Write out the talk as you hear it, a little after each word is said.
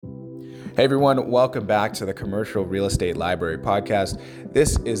Hey everyone, welcome back to the Commercial Real Estate Library podcast.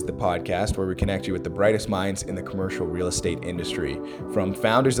 This is the podcast where we connect you with the brightest minds in the commercial real estate industry, from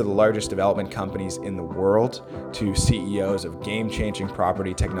founders of the largest development companies in the world to CEOs of game-changing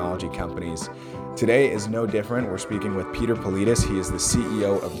property technology companies. Today is no different. We're speaking with Peter Politis. He is the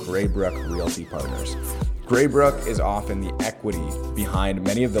CEO of Greybrook Realty Partners. Greybrook is often the equity behind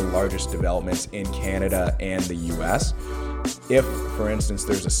many of the largest developments in Canada and the US. If, for instance,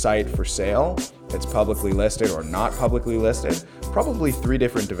 there's a site for sale that's publicly listed or not publicly listed, probably 3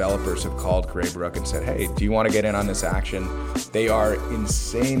 different developers have called Greybrook and said, hey, do you want to get in on this action? They are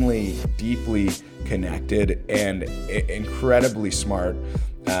insanely, deeply connected and incredibly smart.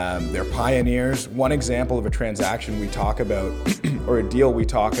 They're pioneers. One example of a transaction we talk about, or a deal we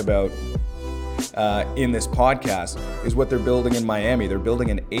talk about in this podcast, is what they're building in Miami. They're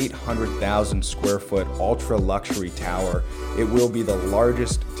building an 800,000 square foot ultra luxury tower. It will be the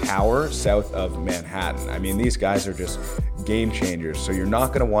largest tower south of Manhattan. I mean, these guys are just game changers. So you're not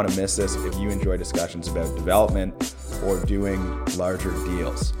going to want to miss this if you enjoy discussions about development or doing larger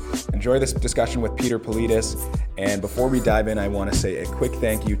deals. Enjoy this discussion with Peter Politis. And before we dive in, I want to say a quick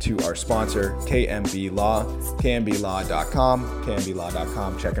thank you to our sponsor, KMB Law, kmblaw.com,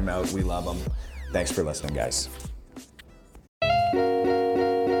 kmblaw.com. Check them out. We love them. Thanks for listening, guys.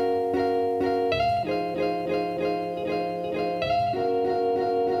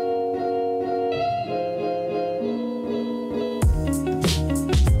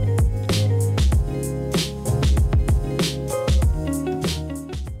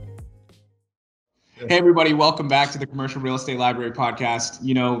 Hey everybody, welcome back to the Commercial Real Estate Library podcast.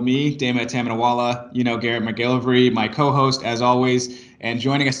 You know me, Dama Tamanawala, you know Garrett McGillivray, my co-host as always, and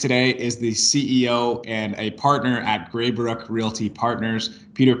joining us today is the CEO and a partner at Greybrook Realty Partners,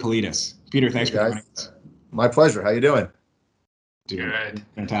 Peter Politis. Peter, thanks for joining us. My pleasure. How you doing? Good.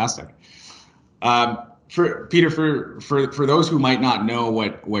 Fantastic. For those who might not know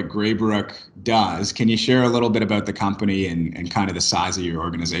what Greybrook does, can you share a little bit about the company and kind of the size of your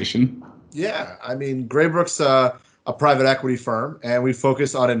organization? Yeah, I mean, Greybrook's a private equity firm, and we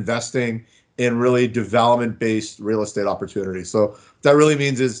focus on investing in really development-based real estate opportunities. So what that really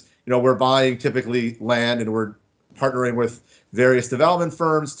means is, we're buying typically land, and we're partnering with various development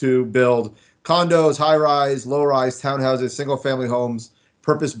firms to build condos, high-rise, low-rise, townhouses, single-family homes,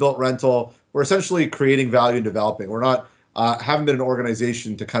 purpose-built rental. We're essentially creating value and developing. We're not haven't been an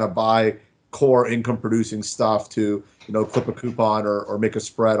organization to kind of buy core income producing stuff to clip a coupon or make a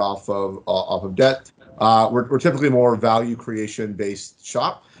spread off of debt. We're typically more value creation based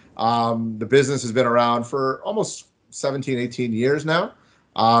shop. The business has been around for almost 17, 18 years now.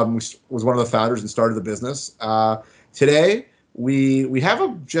 Was one of the founders and started the business. Today we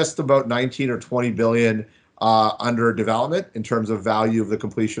have just about 19 or 20 billion under development in terms of value of the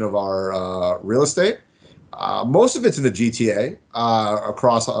completion of our real estate. Most of it's in the GTA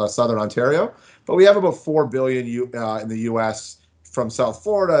across southern Ontario, but we have about 4 billion in the U.S. from South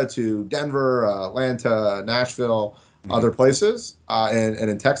Florida to Denver, Atlanta, Nashville, other places, and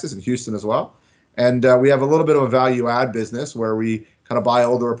in Texas and Houston as well. And we have a little bit of a value add business where we kind of buy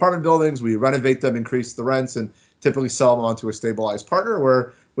older apartment buildings, we renovate them, increase the rents, and typically sell them onto a stabilized partner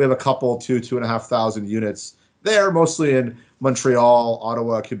where we have a couple, 2,500 units there, mostly in Montreal,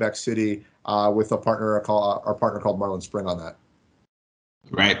 Ottawa, Quebec City, with our partner called Marlin Spring on that.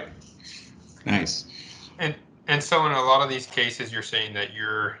 Right. Nice. And so in a lot of these cases, you're saying that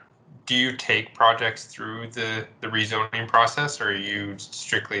do you take projects through the rezoning process, or are you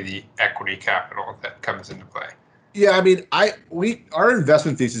strictly the equity capital that comes into play? Yeah, I mean, our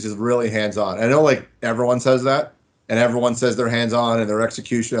investment thesis is really hands-on. I know everyone says that, and everyone says they're hands-on and their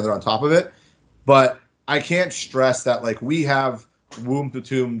execution and they're on top of it, but I can't stress that we have womb to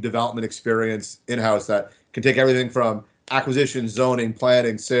tomb development experience in-house that can take everything from acquisition, zoning,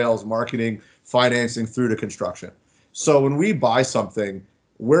 planning, sales, marketing, financing through to construction. So when we buy something,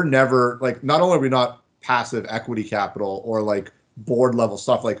 we're never not only are we not passive equity capital or board level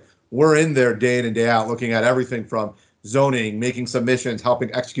stuff, we're in there day in and day out looking at everything from zoning, making submissions,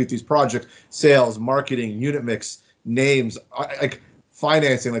 helping execute these projects, sales, marketing, unit mix, names,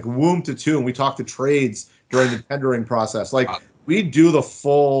 financing, womb to tomb. We talk to trades during the tendering process. We do the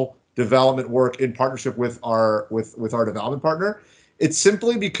full development work in partnership with our development partner. It's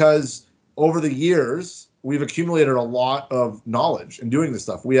simply because over the years we've accumulated a lot of knowledge in doing this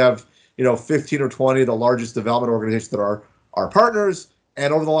stuff. We have 15 or 20 of the largest development organizations that are our partners,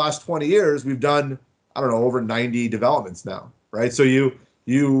 and over the last 20 years we've done over 90 developments now, right? So I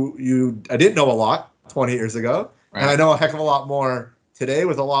didn't know a lot 20 years ago, right. And I know a heck of a lot more today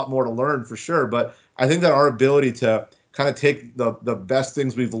with a lot more to learn for sure. But I think that our ability to kind of take the best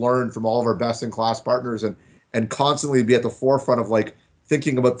things we've learned from all of our best in class partners and constantly be at the forefront of like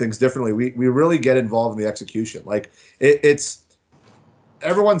thinking about things differently. We really get involved in the execution. Like it's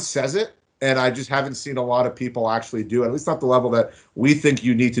everyone says it, and I just haven't seen a lot of people actually do it, at least not the level that we think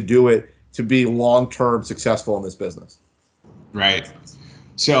you need to do it to be long-term successful in this business. Right.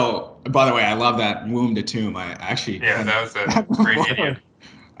 So, by the way, I love that womb to tomb. I actually that was a great idea.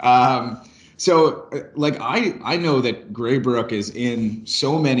 So, like, I know that Greybrook is in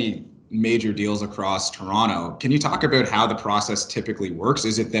so many major deals across Toronto. Can you talk about how the process typically works?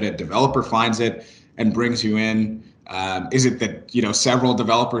 Is it that a developer finds it and brings you in? Is it that, several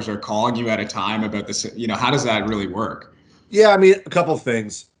developers are calling you at a time about this? How does that really work? Yeah, I mean, a couple of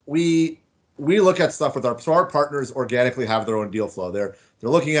things. We look at stuff with our partners organically have their own deal flow. They're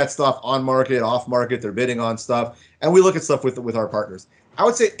looking at stuff on market, off market, they're bidding on stuff, and we look at stuff with our partners. I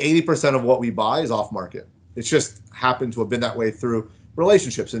would say 80% of what we buy is off market. It's just happened to have been that way through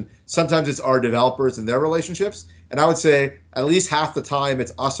relationships, and sometimes it's our developers and their relationships. And I would say at least half the time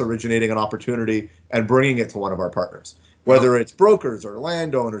it's us originating an opportunity and bringing it to one of our partners, whether it's brokers or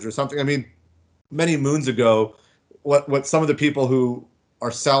landowners or something. I mean, many moons ago, what some of the people who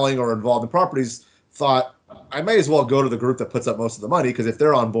are selling or involved in properties thought, I may as well go to the group that puts up most of the money, because if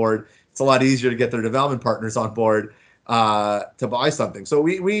they're on board, it's a lot easier to get their development partners on board to buy something. So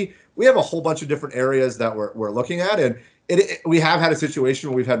we have a whole bunch of different areas that we're looking at, and we have had a situation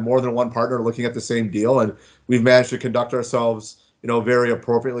where we've had more than one partner looking at the same deal, and we've managed to conduct ourselves, very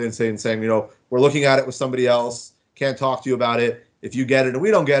appropriately and saying, we're looking at it with somebody else, can't talk to you about it. If you get it and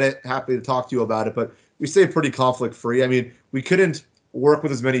we don't get it, happy to talk to you about it. But we stay pretty conflict free. I mean, we couldn't work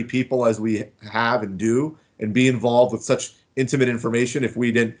with as many people as we have and do and be involved with such intimate information if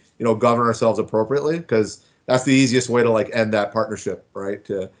we didn't, govern ourselves appropriately, because that's the easiest way to like end that partnership, right?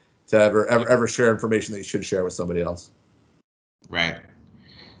 To ever share information that you should share with somebody else. Right.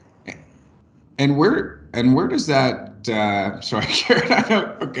 And where does that, sorry, Karen,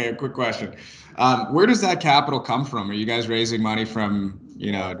 okay, a quick question. Where does that capital come from? Are you guys raising money from,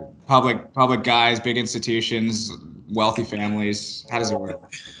 public guys, big institutions, wealthy families? How does it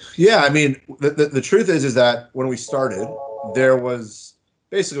work? Yeah, I mean, the truth is that when we started, there was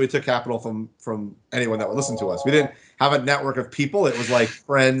basically, we took capital from anyone that would listen to us. We didn't have a network of people. It was like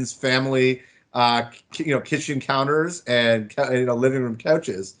friends, family, kitchen counters and living room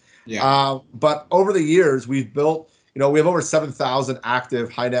couches. Yeah. But over the years, we've built, we have over 7,000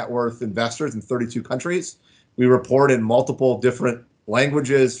 active high net worth investors in 32 countries. We report in multiple different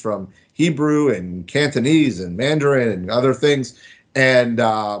languages, from Hebrew and Cantonese and Mandarin and other things. And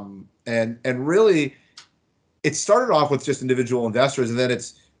really, it started off with just individual investors, and then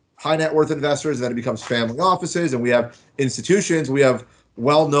it's high net worth investors, and then it becomes family offices, and we have institutions. We have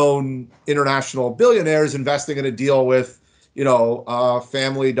well-known international billionaires investing in a deal with, a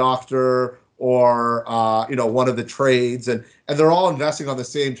family doctor or, one of the trades, and they're all investing on the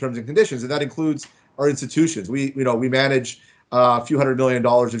same terms and conditions, and that includes our institutions. We manage a few $100 million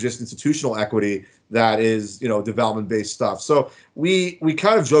of just institutional equity that is, development-based stuff. So we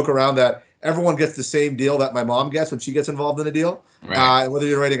kind of joke around that everyone gets the same deal that my mom gets when she gets involved in a deal, right. Whether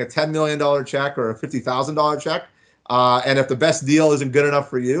you're writing a $10 million check or a $50,000 check. And if the best deal isn't good enough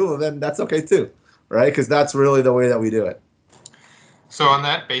for you, well, then that's okay too, right? Because that's really the way that we do it. So on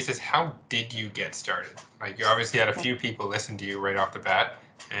that basis, how did you get started? Like, you obviously had a few people listen to you right off the bat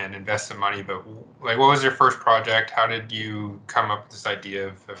and invest some money, but like, what was your first project? How did you come up with this idea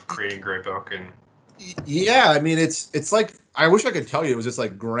of creating Greybrook? And yeah, I mean, it's like, I wish I could tell you it was this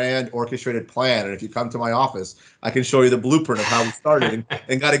like grand orchestrated plan, and if you come to my office, I can show you the blueprint of how we started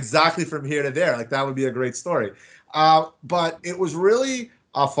and got exactly from here to there. Like, that would be a great story. But it was really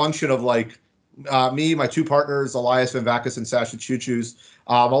a function of like me, my two partners, Elias Van Vakis and Sasha Chuchus.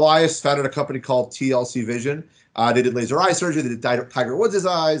 Elias founded a company called TLC Vision. They did laser eye surgery. They did Tiger Woods'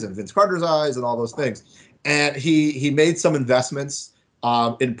 eyes and Vince Carter's eyes and all those things. And he made some investments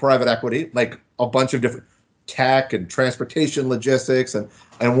in private equity, like a bunch of different tech and transportation logistics, and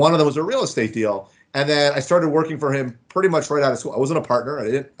one of them was a real estate deal. And then I started working for him pretty much right out of school. I wasn't a partner. I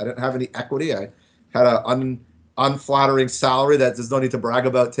didn't have any equity. I had an unflattering salary that there's no need to brag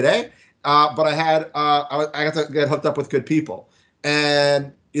about today. But I got to get hooked up with good people.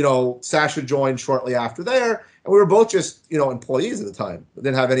 And, Sasha joined shortly after there, and we were both just, employees at the time.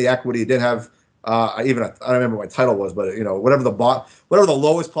 Didn't have any equity, didn't have I don't remember what my title was, but whatever the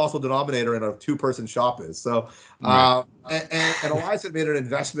lowest possible denominator in a two-person shop is. So, and Elias had made an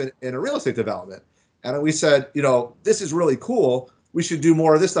investment in a real estate development, and we said, this is really cool. We should do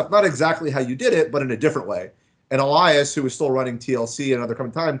more of this stuff. Not exactly how you did it, but in a different way. And Elias, who was still running TLC and another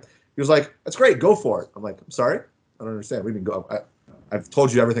company time, he was like, "That's great, go for it." I'm like, "I'm sorry." I don't understand. We can go. I've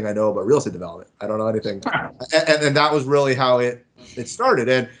told you everything I know about real estate development. I don't know anything. And that was really how it started.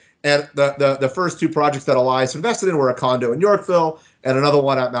 And the first two projects that Elias invested in were a condo in Yorkville and another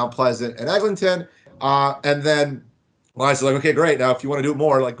one at Mount Pleasant and Eglinton. And then Elias was like, okay, great. Now, if you want to do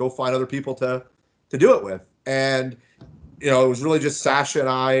more, like, go find other people to do it with. And, it was really just Sasha and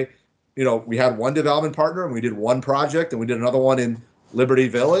I. We had one development partner and we did one project, and we did another one in Liberty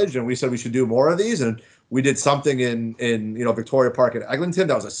Village, and we said we should do more of these. And we did something in Victoria Park in Eglinton.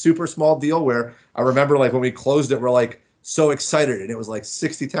 That was a super small deal where I remember, like, when we closed it, we're like so excited, and it was like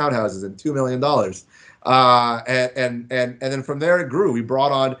 60 townhouses and $2 million. And then from there it grew. We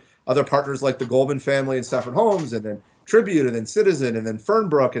brought on other partners like the Goldman family and Stafford Homes, and then Tribute, and then Citizen, and then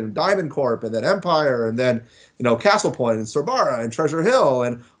Fernbrook, and Diamond Corp, and then Empire, and then Castle Point, and Sorbara, and Treasure Hill,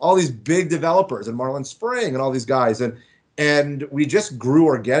 and all these big developers, and Marlin Spring, and all these guys, and we just grew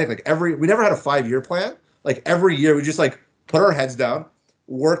organic. We never had a 5-year plan. Like, every year we just put our heads down,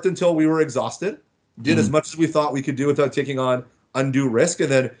 worked until we were exhausted, did as much as we thought we could do without taking on undue risk,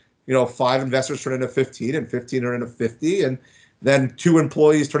 and then 5 investors turned into 15, and 15 turned into 50, and then 2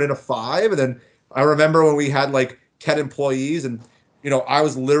 employees turned into 5, and then I remember when we had 10 employees, and I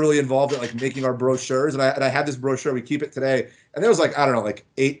was literally involved in making our brochures, and I had this brochure. We keep it today, and there was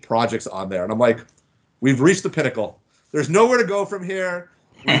 8 projects on there, and I'm like, we've reached the pinnacle. There's nowhere to go from here.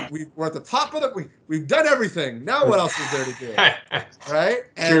 We're at the top of it. We've done everything. Now what else is there to do, right?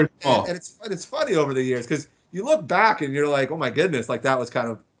 And it's funny over the years because you look back and you're like, oh my goodness, that was kind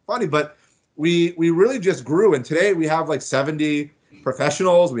of funny, but we really just grew, and today we have 70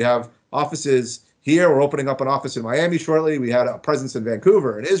 professionals. We have offices here. We're opening up an office in Miami shortly. We had a presence in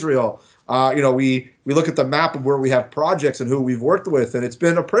Vancouver and Israel. We look at the map of where we have projects and who we've worked with, and it's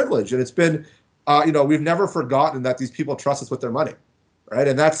been a privilege. And it's been, we've never forgotten that these people trust us with their money, right?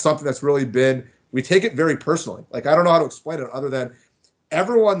 And that's something that's really been, we take it very personally. I don't know how to explain it other than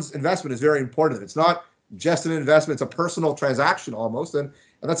everyone's investment is very important. It's not just an investment. It's a personal transaction almost. And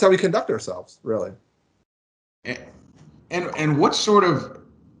that's how we conduct ourselves, really. And what sort of,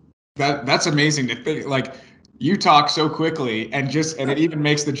 that's amazing to think, you talk so quickly and it even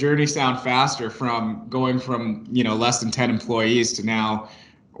makes the journey sound faster from going from, less than 10 employees to now,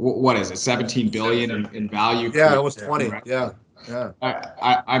 what is it, 17 billion in value? Yeah, it was 20. Right? Yeah.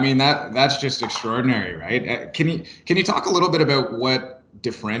 I mean, that's just extraordinary, right? Can you talk a little bit about what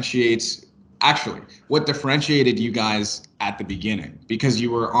differentiated you guys at the beginning? Because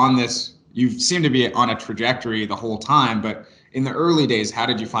you seem to be on a trajectory the whole time, but in the early days, how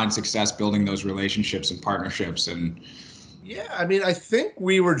did you find success building those relationships and partnerships? Yeah, I mean, I think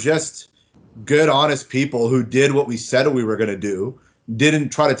we were just good, honest people who did what we said we were going to do,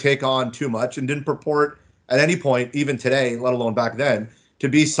 didn't try to take on too much, and didn't purport at any point, even today, let alone back then, to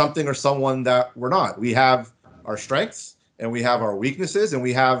be something or someone that we're not. We have our strengths and we have our weaknesses, and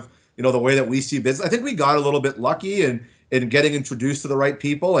we have, the way that we see business. I think we got a little bit lucky in getting introduced to the right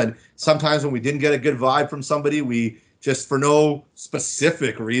people. And sometimes when we didn't get a good vibe from somebody, we just, for no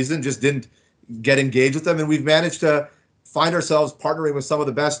specific reason, just didn't get engaged with them. And we've managed to find ourselves partnering with some of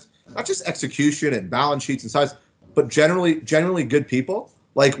the best, not just execution and balance sheets and size, but generally generally good people.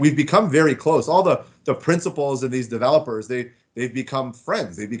 We've become very close. All the principals and these developers, they've become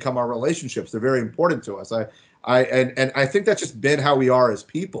friends. They've become our relationships. They're very important to us. I think that's just been how we are as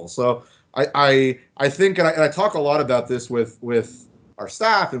people. So I think, and I talk a lot about this with our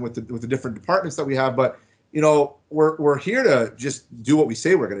staff and with the different departments that we have, but we're here to just do what we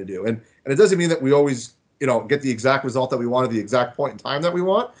say we're going to do. And it doesn't mean that we always, get the exact result that we want at the exact point in time that we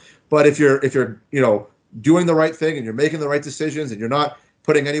want. But if you're doing the right thing and you're making the right decisions and you're not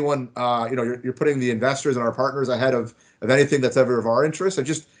putting anyone, you're putting the investors and our partners ahead of anything that's ever of our interest.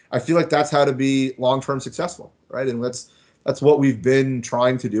 I feel like that's how to be long-term successful, right? And that's what we've been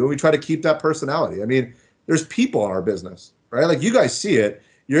trying to do. And we try to keep that personality. I mean, there's people in our business, right? You guys see it.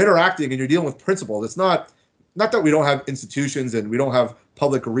 You're interacting and you're dealing with principals. It's not that we don't have institutions and we don't have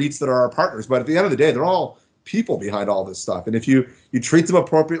public REITs that are our partners, but at the end of the day, they're all people behind all this stuff. And if you treat them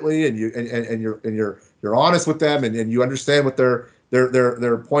appropriately and you're honest with them and you understand what their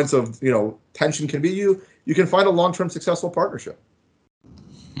points of tension can be, you can find a long-term successful partnership.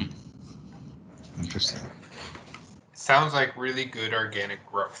 Interesting. Sounds like really good organic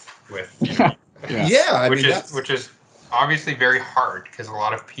growth with which is obviously very hard because a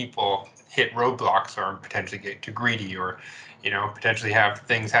lot of people hit roadblocks or potentially get too greedy or potentially have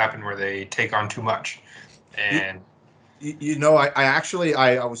things happen where they take on too much. And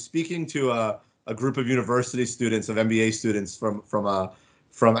I was speaking to a group of university students, of MBA students from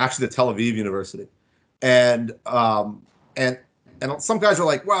actually the Tel Aviv University, and some guys are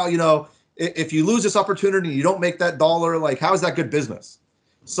like, well, if you lose this opportunity, you don't make that dollar, like, how is that good business?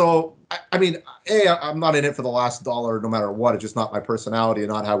 So, I mean, I'm not in it for the last dollar no matter what. It's just not my personality and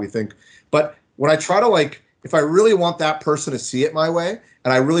not how we think. But when I try to, like, if I really want that person to see it my way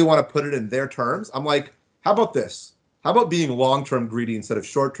and I really want to put it in their terms, I'm like, how about this? How about being long-term greedy instead of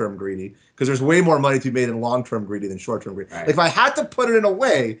short-term greedy? Because there's way more money to be made in long-term greedy than short-term greedy. Right. If I had to put it in a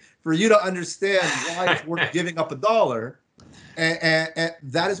way for you to understand why it's worth giving up a dollar, and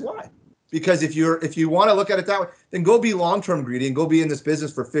that is why. Because if you want to look at it that way, then go be long-term greedy and go be in this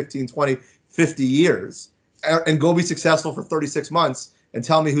business for 15, 20, 50 years and go be successful for 36 months and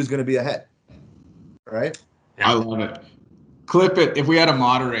tell me who's going to be ahead. Right? Yeah. I love it. Clip it. If we had a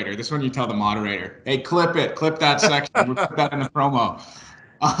moderator, this one you tell the moderator, hey, clip it, clip that section. We'll put that in the promo.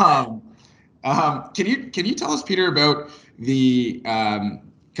 Can you tell us, Peter, about the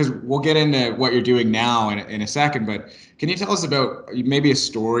because we'll get into what you're doing now in a second, but can you tell us about maybe a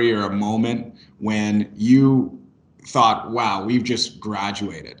story or a moment when you thought, wow, we've just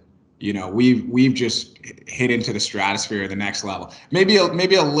graduated? You know, we've just hit into the stratosphere, the next level. Maybe a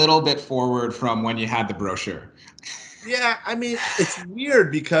little bit forward from when you had the brochure. Yeah, I mean, it's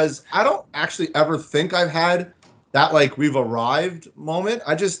weird because I don't actually ever think I've had that, like, we've arrived moment.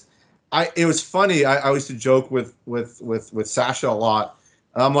 It was funny. I used to joke with Sasha a lot.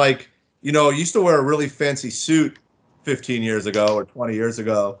 I'm like, you know, I used to wear a really fancy suit 15 years ago or 20 years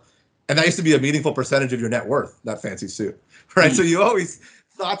ago, and that used to be a meaningful percentage of your net worth, that fancy suit, right? So you always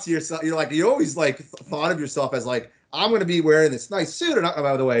thought to yourself, you always like thought of yourself as like, I'm going to be wearing this nice suit. And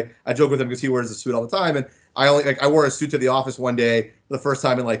by the way, I joke with him because he wears a suit all the time, and I wore a suit to the office one day for the first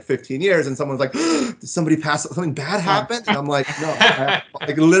time in like 15 years, and someone was like, did somebody pass? Something bad happened? And I'm like, no.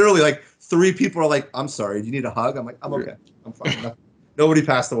 Like literally, like 3 people are like, I'm sorry, do you need a hug? I'm like, I'm okay. I'm fine. Nobody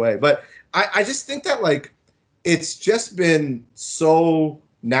passed away. But I just think that, like, it's just been so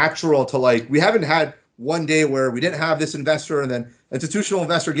natural to, like, we haven't had one day where we didn't have this investor and then institutional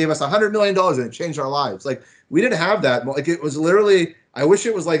investor gave us $100 million and it changed our lives. Like, we didn't have that. Like, it was literally, I wish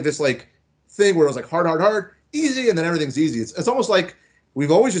it was like this, like, thing where it was like hard, easy, and then everything's easy. It's almost like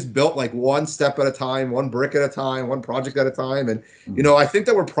we've always just built like one step at a time, one brick at a time, one project at a time. And, you know, I think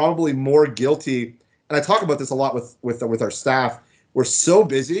that we're probably more guilty. And I talk about this a lot with our staff. We're so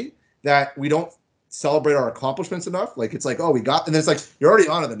busy that we don't celebrate our accomplishments enough. Like, it's like, oh, we got, and then it's like, you're already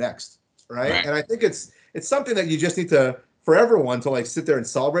on to the next. Right. And I think it's something that you just need to, for everyone to, like, sit there and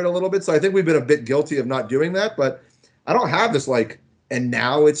celebrate a little bit. So I think we've been a bit guilty of not doing that, but I don't have this, like, and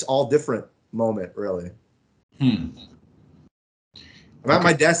now it's all different moment, really. I'm at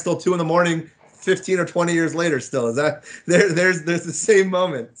my desk till 2 a.m, 15 or 20 years later still. Is that there's the same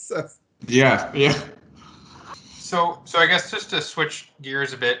moment. So. Yeah. So I guess just to switch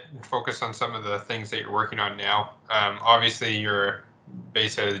gears a bit and focus on some of the things that you're working on now. Obviously you're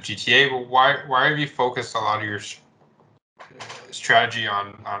based out of the GTA, but why have you focused a lot of your strategy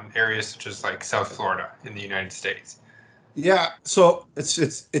on areas such as like South Florida in the United States? Yeah, so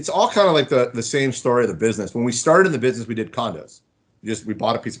it's all kind of like the same story of the business. When we started in the business, we did condos. We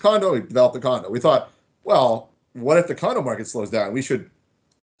bought a piece of condo, we developed the condo. We thought, well, what if the condo market slows down? We should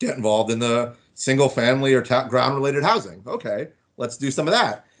get involved in the single family or ground related housing. Okay, let's do some of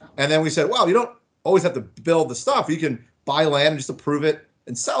that. And then we said, well, you don't always have to build the stuff. You can buy land and just approve it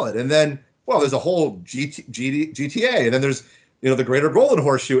and sell it. And then, well, there's a whole GTA, and then there's, you know, the greater Golden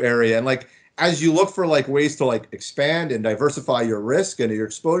Horseshoe area, and like, as you look for like ways to like expand and diversify your risk and your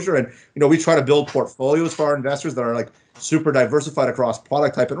exposure, and, you know, we try to build portfolios for our investors that are like super diversified across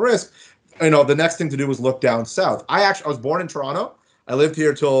product type and risk. You know, the next thing to do was look down south. I was born in Toronto. I lived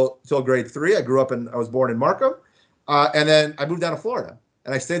here till grade 3. I was born in Markham, and then I moved down to Florida,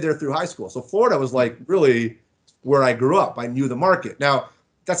 and I stayed there through high school. So Florida was like really where I grew up. I knew the market. Now,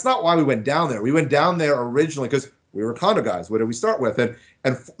 that's not why we went down there. We went down there originally because we were condo guys. What did we start with? And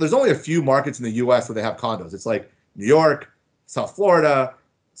there's only a few markets in the U.S. where they have condos. It's like New York, South Florida,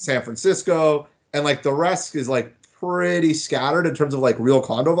 San Francisco, and like the rest is like pretty scattered in terms of like real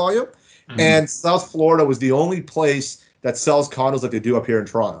condo volume. Mm-hmm. And South Florida was the only place that sells condos like they do up here in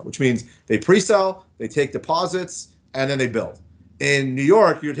Toronto, which means they pre-sell, they take deposits, and then they build. In New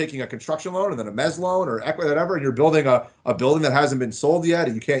York, you're taking a construction loan and then a mezz loan or equity, whatever, and you're building a building that hasn't been sold yet,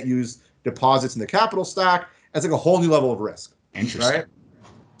 and you can't use deposits in the capital stack. It's like a whole new level of risk. Interesting. Right?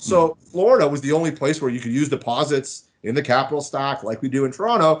 So Florida was the only place where you could use deposits in the capital stack like we do in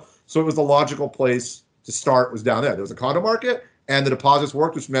Toronto. So it was the logical place to start, was down there. There was a condo market and the deposits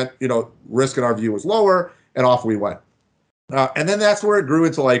worked, which meant, you know, risk in our view was lower, and off we went. And then that's where it grew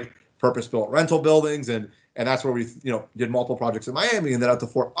into like purpose-built rental buildings and And that's where we, did multiple projects in Miami and then out to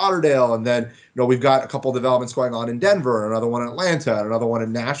Fort Lauderdale. And then, we've got a couple of developments going on in Denver, another one in Atlanta, and another one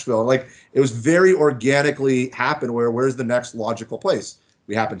in Nashville. Like, it was very organically happened where's the next logical place?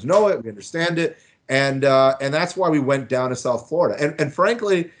 We happen to know it, we understand it. And that's why we went down to South Florida. And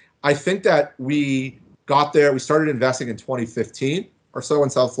frankly, I think that we got there, we started investing in 2015 or so in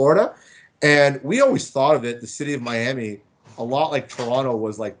South Florida. And we always thought of it, the city of Miami, a lot like Toronto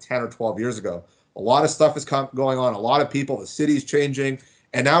was like 10 or 12 years ago. A lot of stuff is going on, a lot of people, the city's changing.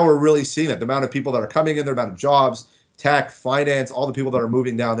 And now we're really seeing that. The amount of people that are coming in, the amount of jobs, tech, finance, all the people that are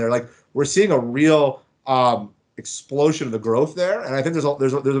moving down there. Like, we're seeing a real explosion of the growth there. And I think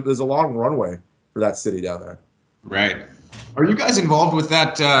there's a long runway for that city down there. Right. Are you guys involved with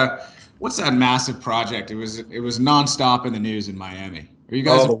that? What's that massive project? It was nonstop in the news in Miami. Are you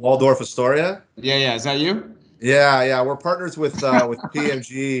guys? Oh, the Waldorf Astoria? Yeah. Is that you? Yeah. We're partners with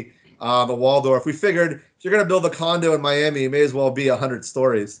PMG, the Waldorf. We figured if you're going to build a condo in Miami, it may as well be 100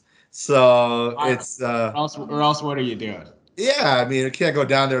 stories. So it's. Or else, what are you doing? Yeah, I mean, you can't go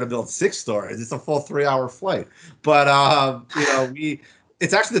down there to build 6 stories. It's a full 3-hour flight. But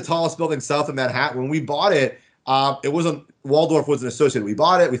it's actually the tallest building south of Manhattan. When we bought it, Waldorf wasn't associated. We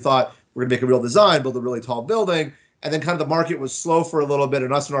bought it. We thought we're gonna make a real design, build a really tall building, and then kind of the market was slow for a little bit.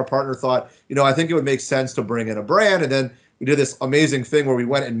 And us and our partner thought, I think it would make sense to bring in a brand. And then we did this amazing thing where we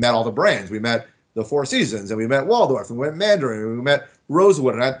went and met all the brands. We met the Four Seasons, and we met Waldorf, and we met Mandarin, and we met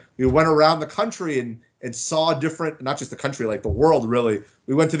Rosewood, and we went around the country and saw different, not just the country, like the world, really.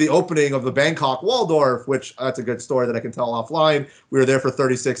 We went to the opening of the Bangkok Waldorf, which that's a good story that I can tell offline. We were there for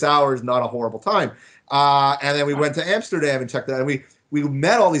 36 hours, not a horrible time. And then we went to Amsterdam and checked that. And we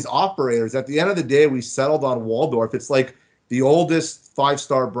met all these operators. At the end of the day, we settled on Waldorf. It's like the oldest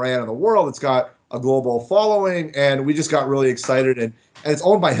 5-star brand in the world. It's got a global following, and we just got really excited. And it's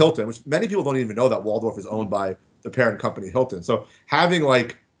owned by Hilton, which many people don't even know that Waldorf is owned by the parent company, Hilton. So having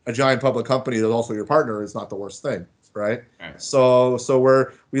like a giant public company that's also your partner is not the worst thing, right? So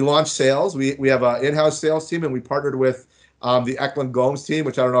we launched sales. We have an in-house sales team, and we partnered with the Eklund Gomes team,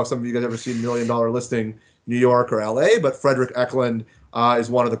 which I don't know if some of you guys ever seen $1 Million Listing New York or LA, but Frederick Eklund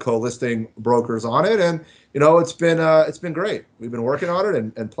is one of the co-listing brokers on it, and it's been great. We've been working on it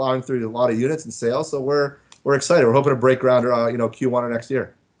and plowing through a lot of units and sales, so we're excited. We're hoping to break ground Q1 of next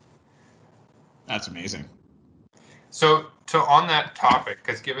year. That's amazing. So on that topic,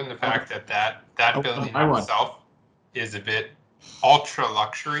 because given the fact that building itself is a bit ultra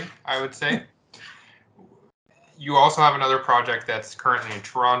luxury, I would say, you also have another project that's currently in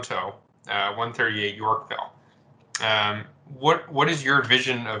Toronto, 138 Yorkville. What is your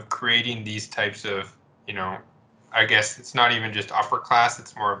vision of creating these types of, I guess it's not even just upper class,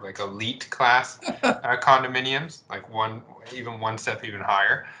 it's more of like elite class condominiums, like one step even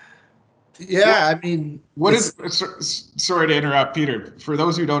higher? Yeah, I mean, sorry to interrupt, Peter. For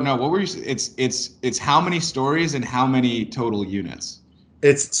those who don't know, what were you? It's how many stories and how many total units?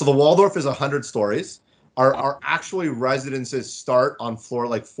 So the Waldorf is 100 stories. Our actually residences start on floor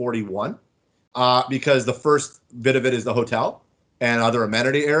like 41, because the first bit of it is the hotel and other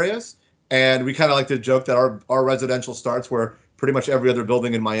amenity areas. And we kind of like to joke that our residential starts where pretty much every other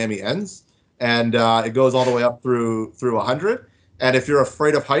building in Miami ends, and it goes all the way up through 100. And if you're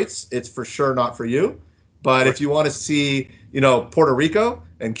afraid of heights, it's for sure not for you. But if you want to see, Puerto Rico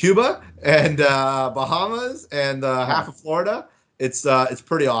and Cuba and Bahamas and half of Florida, it's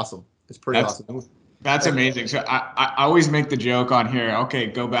pretty awesome. It's pretty awesome. That's amazing. So I always make the joke on here. Okay,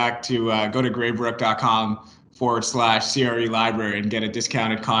 go to graybrook.com/CRE library and get a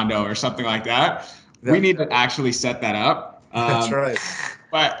discounted condo or something like that. Yeah. We need to actually set that up. That's right.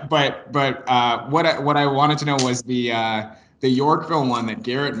 But what I wanted to know was the Yorkville one that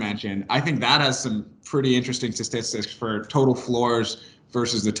Garrett mentioned. I think that has some pretty interesting statistics for total floors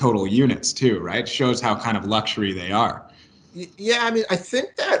versus the total units too, right? Shows how kind of luxury they are. Yeah, I mean, I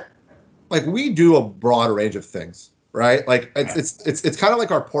think that like we do a broad range of things, right? Like it's kind of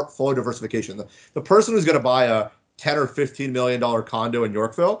like our portfolio diversification. The person who's going to buy a $10 or $15 million condo in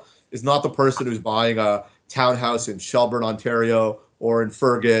Yorkville is not the person who's buying a townhouse in Shelburne, Ontario, or in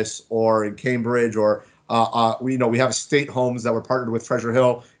Fergus, or in Cambridge, or we have estate homes that we're partnered with Treasure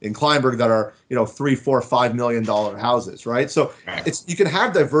Hill in Kleinburg that are $3, $4, $5 million houses, right? So you can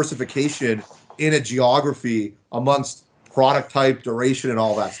have diversification in a geography amongst product type, duration, and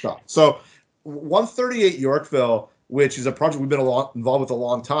all that stuff. So 138 Yorkville, which is a project we've been involved with a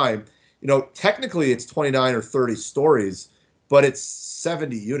long time, technically it's 29 or 30 stories, but it's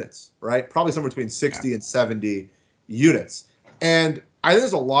 70 units, right? Probably somewhere between 60 and 70 units. And I think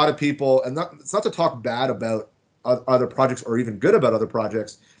there's a lot of people, and it's not to talk bad about other projects or even good about other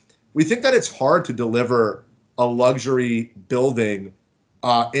projects, we think that it's hard to deliver a luxury building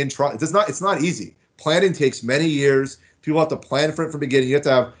in Toronto. It's not easy. Planning takes many years. People have to plan for it from the beginning. You have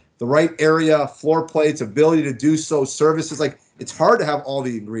to have the right area, floor plates, ability to do so, services. Like, it's hard to have all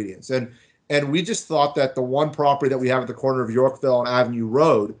the ingredients. And we just thought that the one property that we have at the corner of Yorkville and Avenue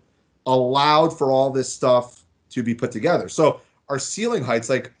Road allowed for all this stuff to be put together. So our ceiling heights,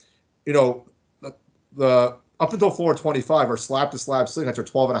 like, you know, the up until floor 25, our slab to slab ceiling heights are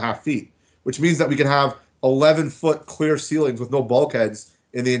 12 and a half feet, which means that we can have 11-foot clear ceilings with no bulkheads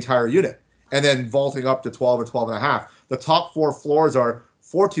in the entire unit, and then vaulting up to 12 or 12 and a half. The top 4 floors are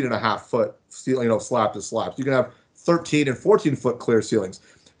 14 and a half foot ceiling, slab to slab. So you can have 13 and 14 foot clear ceilings.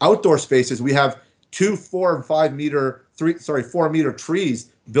 Outdoor spaces, we have 2, 4, and 4 meter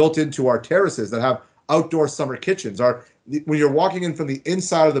trees built into our terraces that have outdoor summer kitchens. When you're walking in from the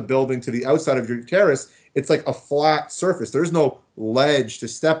inside of the building to the outside of your terrace, it's like a flat surface. There's no ledge to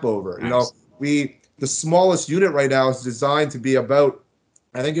step over. Nice. The smallest unit right now is designed to be about,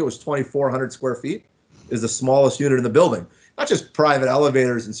 I think it was 2,400 square feet is the smallest unit in the building, not just private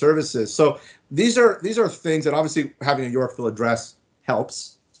elevators and services. So these are things that obviously having a Yorkville address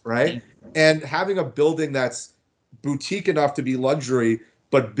helps, right? And having a building that's boutique enough to be luxury,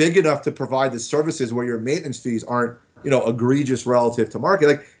 but big enough to provide the services where your maintenance fees aren't, egregious relative to market.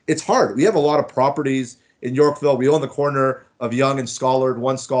 Like, it's hard. We have a lot of properties in Yorkville. We own the corner of Yonge and Schollard,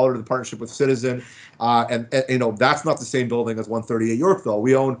 one Schollard in partnership with Citizen. And that's not the same building as 138 Yorkville.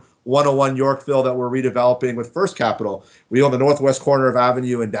 We own 101 Yorkville that we're redeveloping with First Capital. We own the northwest corner of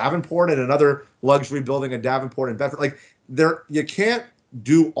Avenue in Davenport and another luxury building in Davenport and Bedford. Like, you can't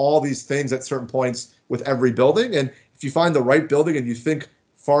do all these things at certain points with every building. And if you find the right building and you think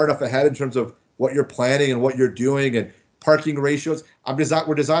far enough ahead in terms of what you're planning and what you're doing and parking ratios,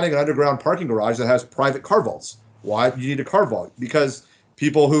 we're designing an underground parking garage that has private car vaults. Why do you need a car vault? Because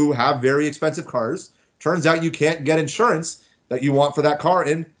people who have very expensive cars, turns out you can't get insurance that you want for that car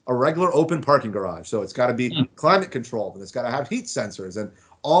in a regular open parking garage. So it's got to be climate controlled, and it's got to have heat sensors and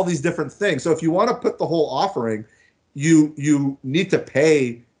all these different things. So if you want to put the whole offering, you need to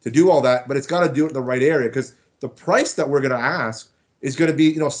pay to do all that, but it's got to do it in the right area, because the price that we're going to ask is going to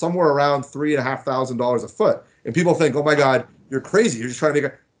be, somewhere around $3,500 a foot. And people think, oh my God, you're crazy. You're just trying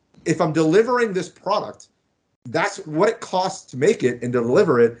to if I'm delivering this product, that's what it costs to make it and to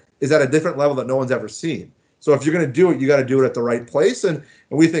deliver it is at a different level that no one's ever seen. So if you're going to do it, you got to do it at the right place. And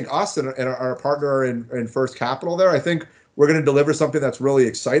we think us and our partner in First Capital there, I think we're going to deliver something that's really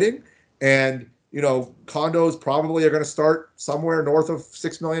exciting. And, condos probably are going to start somewhere north of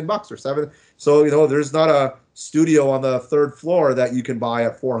 $6 million or $7 million. So, there's not a studio on the 3rd floor that you can buy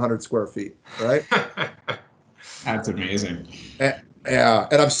at 400 square feet, right? That's amazing. Yeah.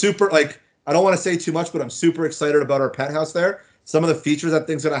 And I'm super, I don't want to say too much, but I'm super excited about our penthouse there. Some of the features that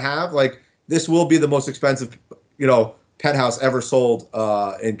thing's going to have, this will be the most expensive, penthouse ever sold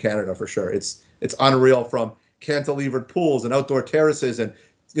in Canada for sure. It's unreal, from cantilevered pools and outdoor terraces and,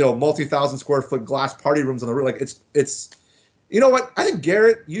 multi-thousand square foot glass party rooms on the roof. It's you know what? I think,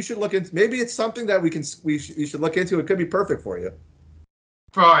 Garrett, you should look into, maybe it's something that you should look into. It could be perfect for you.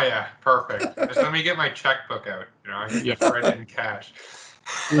 Oh yeah, perfect. Just let me get my checkbook out. I can just write it in cash.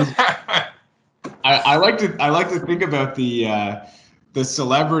 I like to think about the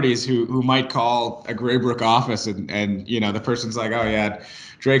celebrities who might call a Graybrook office and the person's like, oh yeah,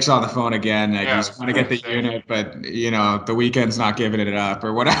 Drake's on the phone again. He's trying to get the unit, but the weekend's not giving it up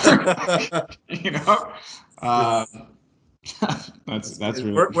or whatever. That's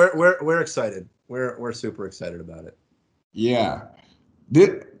really. We're excited. We're super excited about it. Yeah.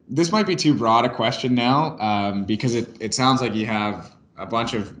 This might be too broad a question now, because it sounds like you have a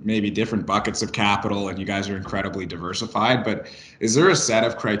bunch of maybe different buckets of capital and you guys are incredibly diversified, but is there a set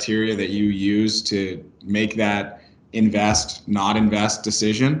of criteria that you use to make that invest, not invest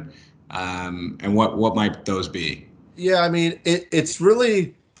decision? And what might those be? Yeah, I mean, it's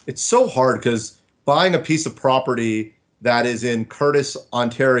so hard, because buying a piece of property that is in Curtis,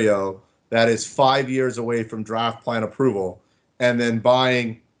 Ontario, that is 5 years away from draft plan approval, and then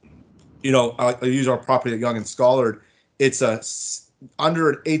buying, I use our property at Yonge and Schollard, it's under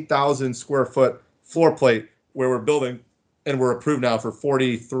an 8,000 square foot floor plate where we're building, and we're approved now for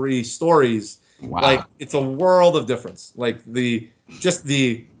 43 stories. Wow. It's a world of difference. The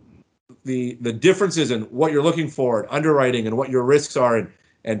differences in what you're looking for, and underwriting, and what your risks are,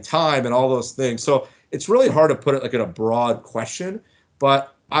 and time, and all those things. So it's really hard to put it in a broad question,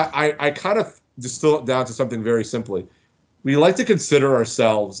 but I kind of distill it down to something very simply. We like to consider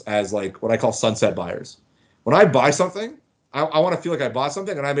ourselves as what I call sunset buyers. When I buy something, I want to feel like I bought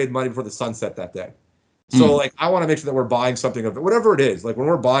something and I made money before the sunset that day. So like, I want to make sure that we're buying something of it, whatever it is. Like when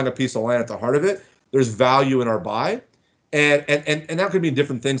we're buying a piece of land at the heart of it, there's value in our buy. And that could mean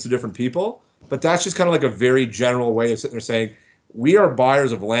different things to different people. But that's just kind of like a very general way of sitting there saying, we are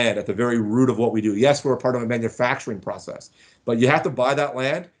buyers of land at the very root of what we do. Yes, we're a part of a manufacturing process, but you have to buy that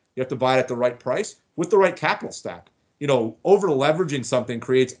land. You have to buy it at the right price with the right capital stack. Over leveraging something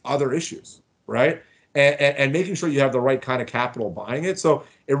creates other issues, right? And making sure you have the right kind of capital buying it. So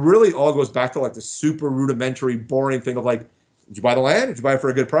it really all goes back to like the super rudimentary, boring thing of like, did you buy the land? Did you buy it for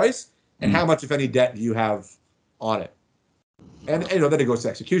a good price? And how much, if any, debt do you have on it? And then it goes to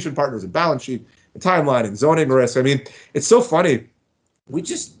execution partners and balance sheet and timeline and zoning risk. I mean, it's so funny. We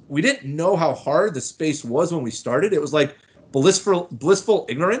didn't know how hard the space was when we started. It was like blissful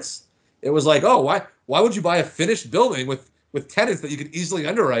ignorance. It was like, oh, why would you buy a finished building with tenants that you could easily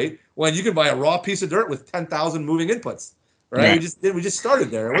underwrite when you can buy a raw piece of dirt with 10,000 moving inputs, right? Yeah. We just started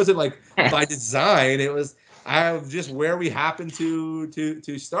there. It wasn't like by design. It was just where we happened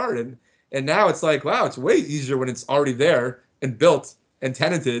to start. And now it's like, wow, it's way easier when it's already there and built and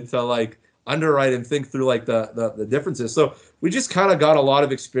tenanted to like underwrite and think through like the differences. So we just kind of got a lot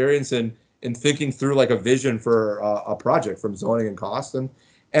of experience in thinking through like a vision for a project from zoning and cost.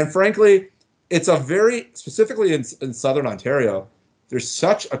 And frankly, it's a very, specifically in Southern Ontario, there's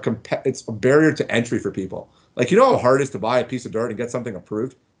such it's a barrier to entry for people. Like, how hard it is to buy a piece of dirt and get something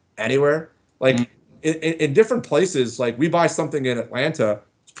approved anywhere? Like in different places, like we buy something in Atlanta,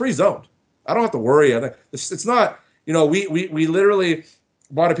 it's pre-zoned. I don't have to worry. It's not, we literally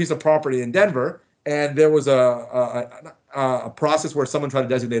bought a piece of property in Denver, and there was a process where someone tried to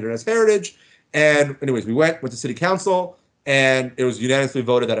designate it as heritage. And anyways, we went with the city council, and it was unanimously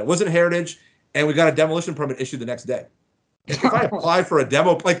voted that it wasn't heritage, and we got a demolition permit issued the next day. If I apply for a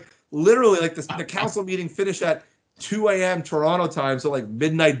demo, like literally, like the council meeting finished at 2 a.m. Toronto time, so like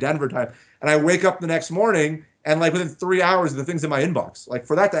midnight Denver time, and I wake up the next morning, and like within 3 hours, the thing's in my inbox. Like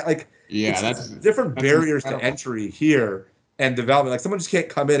for that, like that's different barriers to entry here and development. Like someone just can't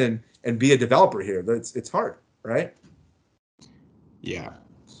come in and be a developer here. It's hard, right? Yeah,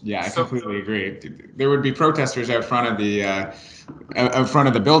 I completely agree. There would be protesters out front of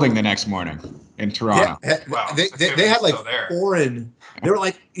the building the next morning in Toronto. Yeah, wow. They had like foreign. They were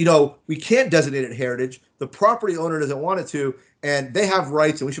like, we can't designate it heritage. The property owner doesn't want it to, and they have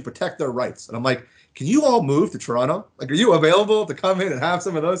rights, and we should protect their rights. And I'm like, can you all move to Toronto? Like, are you available to come in and have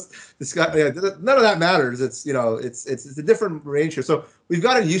some of those? None of that matters. It's it's a different range here. So we've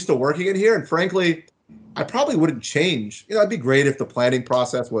gotten used to working in here, and frankly, I probably wouldn't change. It'd be great if the planning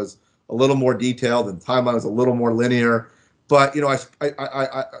process was a little more detailed and timeline was a little more linear. But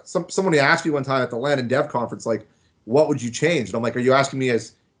somebody asked me one time at the Land and Dev conference, like, what would you change? And I'm like, are you asking me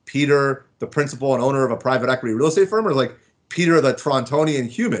as Peter, the principal and owner of a private equity real estate firm, or like Peter, the Torontonian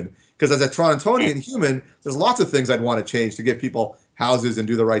human? Because as a Torontonian human, there's lots of things I'd want to change to get people houses and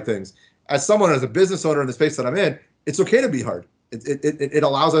do the right things. As a business owner in the space that I'm in, it's okay to be hard. It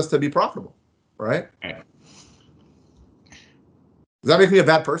allows us to be profitable, right? Does that make me a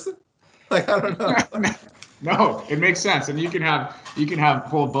bad person? Like, I don't know. No, it makes sense, and you can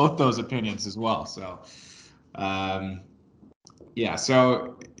hold both those opinions as well. So, yeah.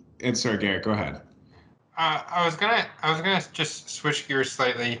 So, and sorry, Garrett, go ahead. I was gonna just switch gears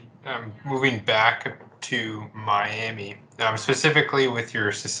slightly, moving back to Miami, specifically with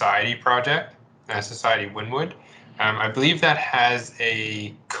your Society project, Society Wynwood. I believe that has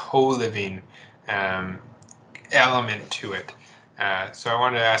a co-living element to it. So I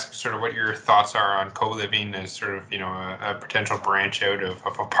wanted to ask sort of what your thoughts are on co-living as sort of a potential branch out of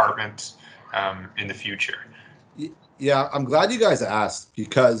apartments in the future. Yeah, I'm glad you guys asked,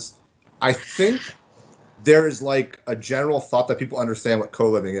 because I think there is like a general thought that people understand what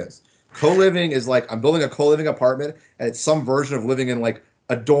co-living is. Co-living is like, I'm building a co-living apartment, and it's some version of living in like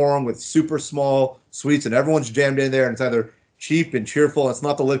a dorm with super small suites, and everyone's jammed in there, and it's either cheap and cheerful. And it's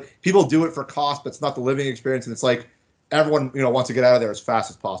not people do it for cost, but it's not the living experience. And it's like everyone wants to get out of there as fast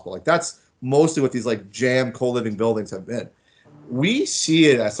as possible. Like that's mostly what these like jam co-living buildings have been. We see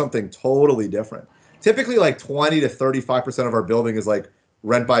it as something totally different. Typically, like 20 to 35% of our building is like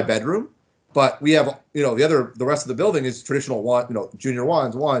rent by bedroom. But we have, the rest of the building is traditional junior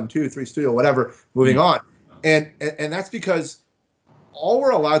ones, 1, 2, 3 studio, whatever, moving on. And that's because all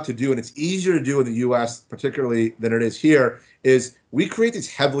we're allowed to do, and it's easier to do in the US particularly than it is here, is we create these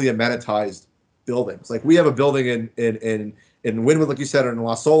heavily amenitized buildings. Like we have a building in Wynwood, like you said, in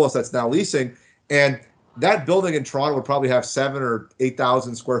Los Olos that's now leasing. And that building in Toronto would probably have 7,000 or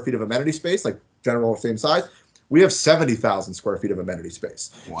 8,000 square feet of amenity space, like general same size. We have 70,000 square feet of amenity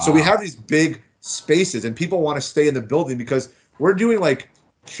space. Wow. So we have these big spaces, and people want to stay in the building because we're doing like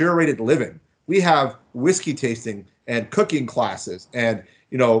curated living. we have whiskey tasting and cooking classes, and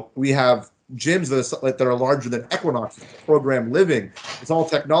we have gyms that are larger than Equinox, program living. It's all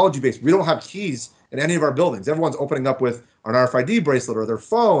technology based. We don't have keys in any of our buildings. Everyone's opening up with an RFID bracelet or their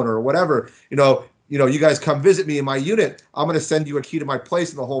phone or whatever. You guys come visit me in my unit. I'm going to send you a key to my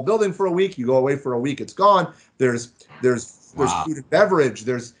place in the whole building for a week. You go away for a week, it's gone. There's Wow. food and beverage.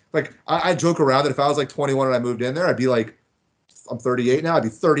 There's like, I joke around that if I was like 21 and I moved in there, I'd be like, I'm 38 now. I'd be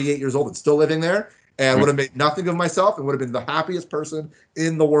 38 years old and still living there, and would have made nothing of myself and would have been the happiest person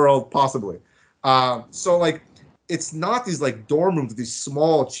in the world possibly. So like, it's not these like dorm rooms, these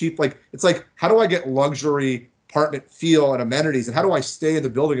small, cheap, like, it's like, how do I get luxury apartment feel and amenities, and how do I stay in the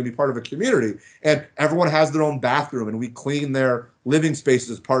building and be part of a community? And everyone has their own bathroom, and we clean their living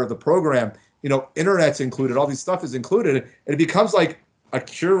spaces as part of the program. Internet's included, all these stuff is included, and it becomes like a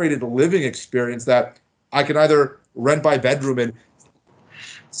curated living experience that I can either rent by bedroom and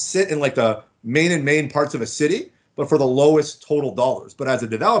sit in like the main parts of a city, but for the lowest total dollars. But as a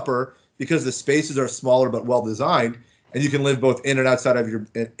developer, because the spaces are smaller but well designed, and you can live both in and outside of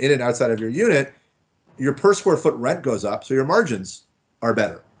your unit, your per square foot rent goes up, so your margins are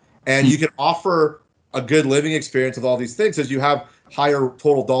better, and you can offer a good living experience with all these things, as you have higher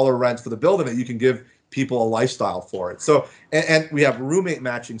total dollar rents for the building that you can give people a lifestyle for it. So, and we have roommate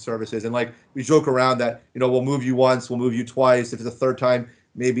matching services, and like, we joke around that we'll move you once, we'll move you twice. If it's a third time,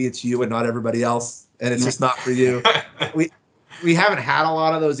 maybe it's you and not everybody else, and it's just not for you. We haven't had a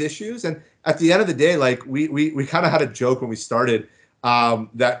lot of those issues, and at the end of the day, like, we kind of had a joke when we started,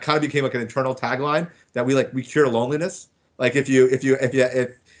 that kind of became like an internal tagline, that we cure loneliness. Like, if you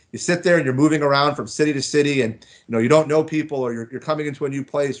sit there and you're moving around from city to city, and you don't know people, or you're coming into a new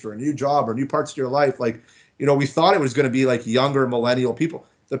place or a new job or new parts of your life, like, we thought it was going to be like younger millennial people.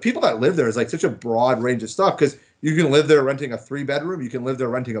 The people that live there is like such a broad range of stuff, because you can live there renting a 3-bedroom, you can live there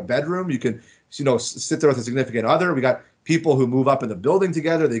renting a bedroom, you can sit there with a significant other. We got people who move up in the building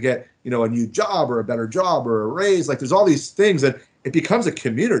together, they get a new job or a better job or a raise. Like, there's all these things, that it becomes a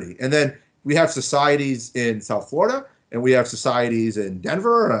community. And then we have societies in South Florida, and we have societies in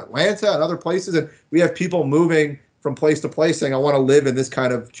Denver and Atlanta and other places, and we have people moving from place to place saying, I want to live in this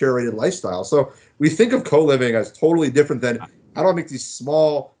kind of curated lifestyle. So we think of co-living as totally different than, how do I make these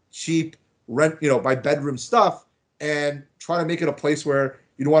small, cheap, rent, by bedroom stuff, and try to make it a place where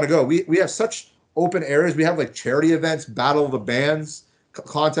you'd want to go. We have such open areas. We have like charity events, Battle of the Bands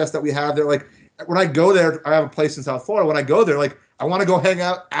contests that we have there. Like, when I go there, I have a place in South Florida. When I go there, like, I want to go hang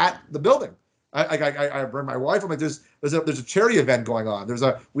out at the building. I bring my wife. I'm like, there's a charity event going on.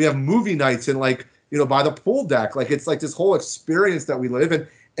 We have movie nights and like, by the pool deck. Like, it's like this whole experience that we live in,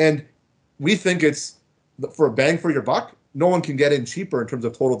 and we think it's for a bang for your buck. No one can get in cheaper in terms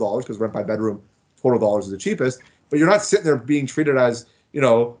of total dollars, because rent by bedroom total dollars is the cheapest. But you're not sitting there being treated as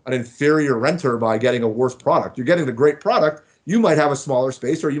an inferior renter by getting a worse product. You're getting the great product. You might have a smaller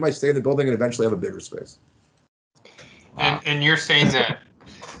space, or you might stay in the building and eventually have a bigger space. And you're saying that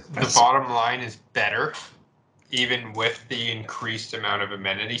the bottom line is better, even with the increased amount of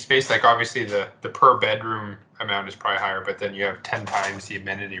amenity space? Like, obviously the per bedroom amount is probably higher, but then you have 10 times the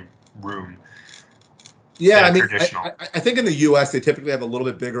amenity room. Yeah, I mean, I think in the U.S. they typically have a little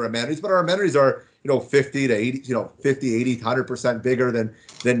bit bigger amenities, but our amenities are 50 to 80, 50, 80, 100% bigger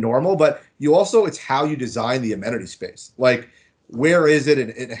than normal. But you also, it's how you design the amenity space. Like, where is it,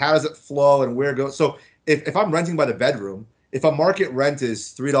 and how does it flow, and where it goes. So if I'm renting by the bedroom, if a market rent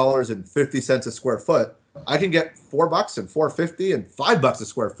is $3.50 a square foot, I can get $4 and $4.50 and $5 a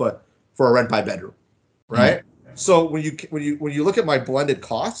square foot for a rent by bedroom, right? Mm-hmm. So when you look at my blended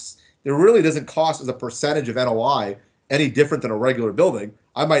costs, it really doesn't cost as a percentage of NOI any different than a regular building.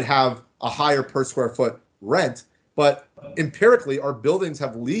 I might have a higher per square foot rent, but empirically our buildings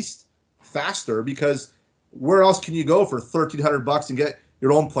have leased faster, because where else can you go for $1,300 and get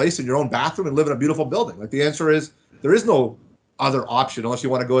your own place and your own bathroom and live in a beautiful building? Like, the answer is, there is no other option unless you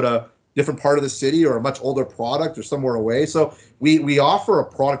want to go to a different part of the city or a much older product or somewhere away. So we offer a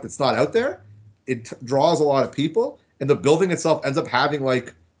product that's not out there. It draws a lot of people, and the building itself ends up having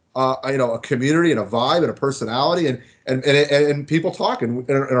like a community and a vibe and a personality, and people talk, and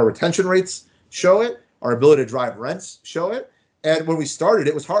our retention rates show it. Our ability to drive rents show it. And when we started,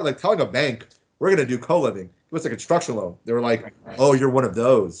 it was hard. Like, telling a bank we're going to do co-living, it was a construction loan. They were like, "Oh, you're one of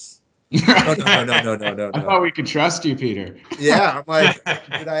those." No. I thought we could trust you, Peter. Yeah, I'm like,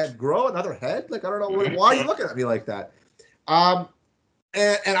 did I grow another head? Like, I don't know. Why are you looking at me like that? And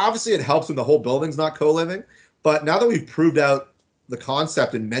obviously it helps when the whole building's not co-living. But now that we've proved out the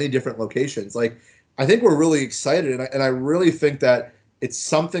concept in many different locations, like, I think we're really excited, and I really think that it's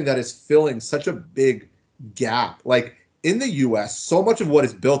something that is filling such a big gap. Like, in the U.S., so much of what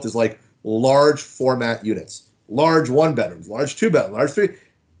is built is like large format units, large 1-bedrooms, large 2-bedrooms, large 3.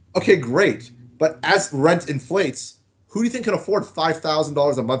 Okay, great. But as rent inflates, who do you think can afford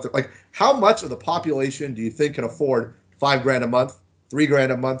 $5,000 a month? Like, how much of the population do you think can afford $5,000 a month,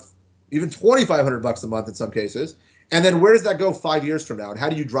 $3,000 a month, even $2,500 a month in some cases? And then where does that go 5 years from now? And how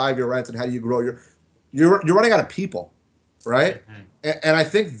do you drive your rents and how do you grow you're running out of people, right? Mm-hmm. And I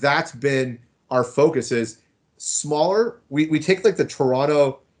think that's been our focus is smaller. We take like the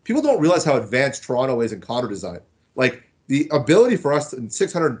Toronto, people don't realize how advanced Toronto is in condo design. Like the ability for us in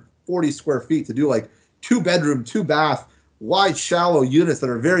 640 square feet to do like 2-bedroom, 2-bath, wide, shallow units that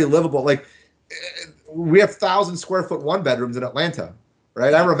are very livable. Like we have 1,000 square foot 1-bedrooms in Atlanta,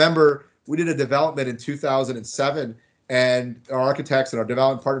 right? I remember we did a development in 2007 and our architects and our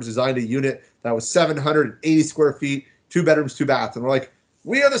development partners designed a unit that was 780 square feet, 2 bedrooms, 2 baths. And we're like,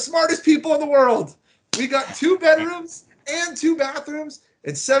 we are the smartest people in the world. We got 2 bedrooms and 2 bathrooms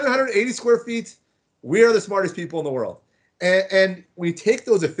and 780 square feet. We are the smartest people in the world. And we take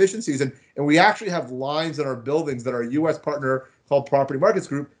those efficiencies and we actually have lines in our buildings that our U.S. partner called Property Markets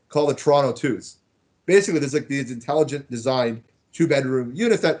Group called the Toronto Twos. Basically, there's like these intelligent designed 2-bedroom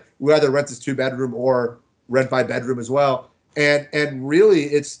units that we either rent as 2-bedroom or rent by bedroom as well. And really,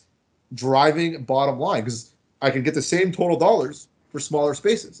 it's driving bottom line because I can get the same total dollars for smaller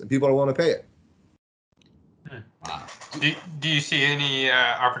spaces and people are willing to pay it. Wow. Do you see any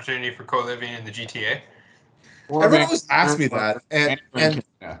opportunity for co-living in the GTA? Everyone always asks me that, and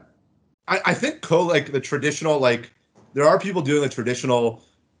I think like the traditional, like there are people doing the traditional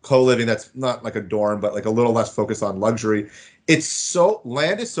co-living that's not like a dorm, but like a little less focused on luxury.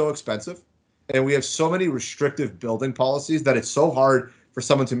 Land is so expensive, and we have so many restrictive building policies that it's so hard for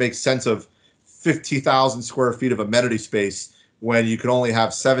someone to make sense of 50,000 square feet of amenity space when you can only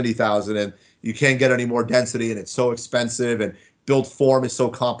have 70,000 and you can't get any more density and it's so expensive and build form is so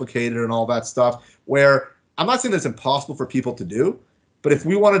complicated and all that stuff. Where I'm not saying that it's impossible for people to do, but if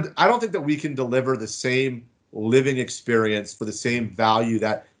we wanted, I don't think that we can deliver the same living experience for the same value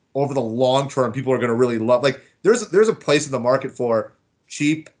that over the long term people are going to really love. Like there's a place in the market for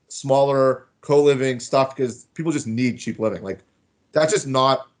cheap, smaller co-living stuff because people just need cheap living. Like that's just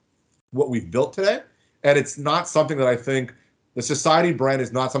not what we've built today, and it's not something that I think the Society brand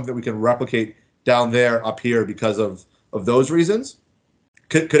is not something that we can replicate down there up here because of those reasons.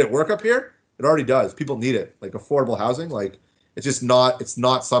 Could it work up here? It already does. People need it, like affordable housing. Like it's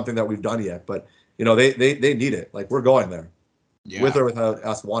not something that we've done yet, but you know they need it. Like we're going there, with or without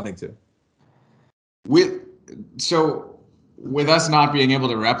us wanting to. With us not being able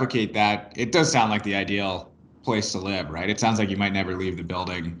to replicate that, it does sound like the ideal place to live, right? It sounds like you might never leave the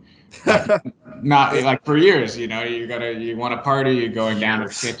building. Not like for years, you know, you want to party, you're going down to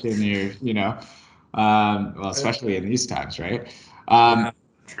the kitchen, well, especially in these times, right?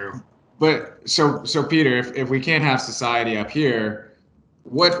 True. But so Peter, if we can't have Society up here,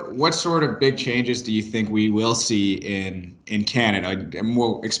 what sort of big changes do you think we will see in Canada? And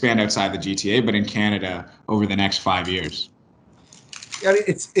we'll expand outside the GTA, but in Canada over the next 5 years. I mean,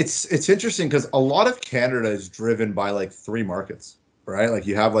 it's interesting because a lot of Canada is driven by like 3 markets, right? Like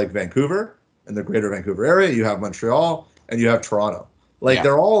you have like Vancouver and the greater Vancouver area, you have Montreal, and you have Toronto. Like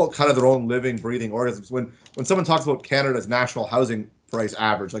they're all kind of their own living, breathing organisms. When someone talks about Canada's national housing price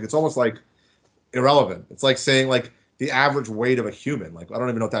average, like it's almost like irrelevant. It's like saying like the average weight of a human. Like I don't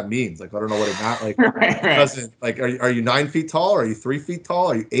even know what that means. Like I don't know what it not like. Right. Doesn't like are you 9 feet tall? Are you 3 feet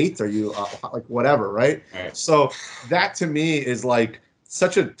tall? Are you 8? Are you like whatever? Right? So that to me is like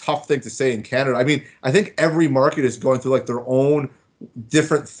such a tough thing to say in Canada. I mean, I think every market is going through like their own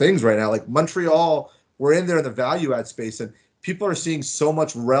different things right now. Like Montreal, we're in there in the value add space, and people are seeing so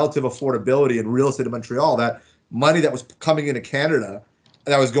much relative affordability in real estate in Montreal that money that was coming into Canada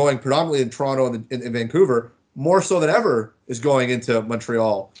that was going predominantly in Toronto and in Vancouver, more so than ever, is going into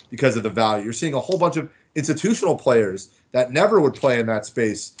Montreal because of the value. You're seeing a whole bunch of institutional players that never would play in that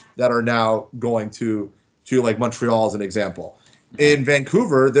space that are now going to like Montreal as an example. In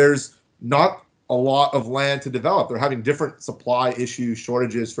Vancouver, there's not a lot of land to develop. They're having different supply issues,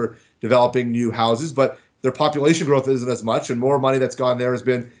 shortages for developing new houses, but their population growth isn't as much, and more money that's gone there has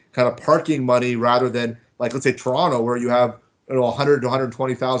been kind of parking money rather than like, let's say Toronto, where you have 100 to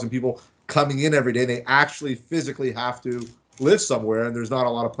 120,000 people coming in every day. They actually physically have to live somewhere, and there's not a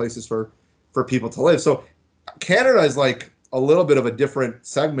lot of places for people to live. So Canada is like a little bit of a different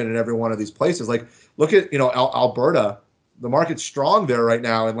segment in every one of these places. Like look at, Alberta, the market's strong there right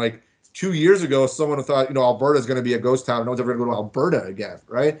now. And like 2 years ago, someone thought, Alberta is going to be a ghost town. No one's ever going to go to Alberta again,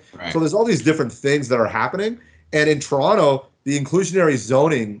 right? So there's all these different things that are happening. And in Toronto, the inclusionary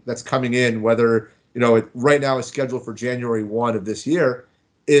zoning that's coming in, whether, right now is scheduled for January 1 of this year,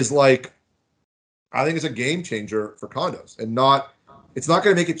 is like, I think it's a game changer for condos, and it's not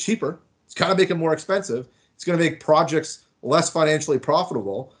going to make it cheaper. It's kind of make it more expensive. It's going to make projects less financially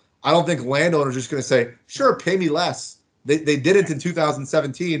profitable. I don't think landowners are just going to say, sure, pay me less. They did it in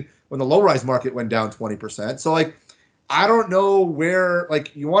 2017 when the low-rise market went down 20%. So like, I don't know where,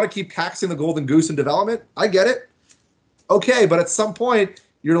 like, you want to keep taxing the golden goose in development. I get it. Okay, but at some point,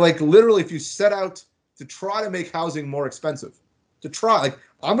 you're like, literally, if you set out to try to make housing more expensive,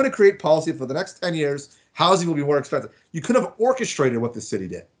 I'm going to create policy for the next 10 years, housing will be more expensive. You could have orchestrated what the city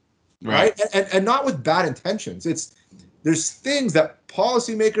did, right? And not with bad intentions. There's things that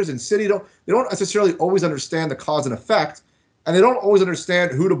policymakers and city don't necessarily always understand the cause and effect, and they don't always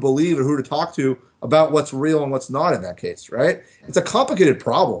understand who to believe or who to talk to about what's real and what's not in that case, right? It's a complicated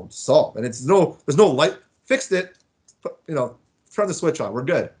problem to solve, and there's no light. Fixed it, turn the switch on. We're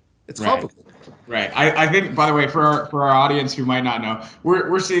good. It's complicated. Right. I think, by the way, for our audience who might not know,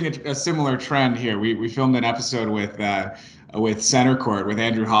 we're seeing a similar trend here. We filmed an episode with Center Court with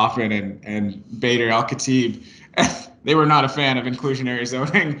Andrew Hoffman and Bader El Khatib. They were not a fan of inclusionary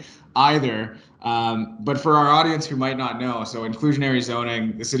zoning either. But for our audience who might not know, so inclusionary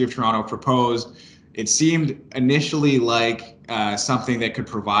zoning, the City of Toronto proposed. It seemed initially like something that could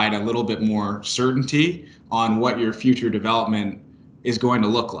provide a little bit more certainty on what your future development is going to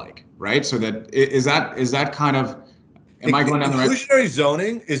look like, right? So that is that kind of, am I going down the right? Inclusionary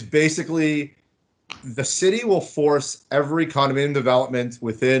zoning is basically the city will force every condominium development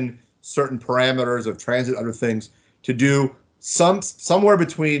within certain parameters of transit, other things, to do somewhere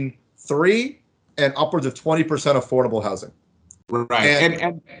between 3 and upwards of 20% affordable housing.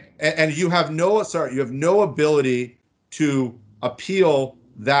 Right. And you have no ability to appeal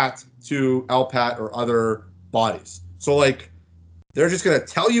that to LPAT or other bodies. So like, they're just going to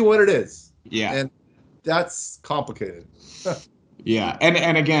tell you what it is. Yeah. And that's complicated. Yeah.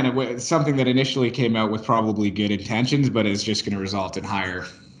 And again, it's something that initially came out with probably good intentions, but is just going to result in higher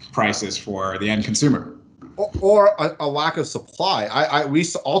prices for the end consumer. Or a lack of supply.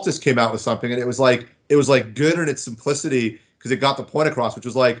 Altus came out with something, and it was like good in its simplicity because it got the point across, which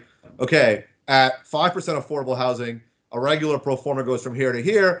was like, okay, at 5% affordable housing, a regular pro forma goes from here to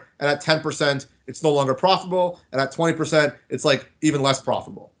here, and at 10%, it's no longer profitable, and at 20%, it's like even less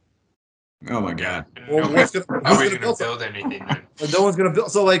profitable. Oh my God! Well, who's going to build anything then? No one's going to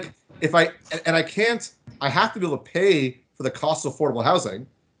build. So like, if I have to be able to pay for the cost of affordable housing.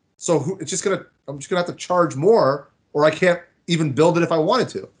 So I'm just gonna have to charge more, or I can't even build it if I wanted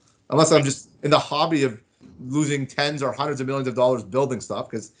to, unless I'm just in the hobby of losing tens or hundreds of millions of dollars building stuff,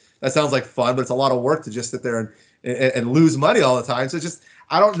 because that sounds like fun, but it's a lot of work to just sit there and lose money all the time. So it's just,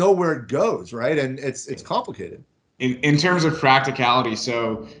 I don't know where it goes, right? And it's complicated. In terms of practicality,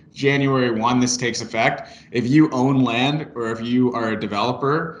 so January 1, this takes effect. If you own land or if you are a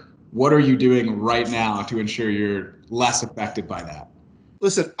developer, what are you doing right now to ensure you're less affected by that?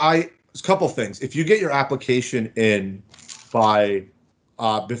 Listen, a couple things. If you get your application in by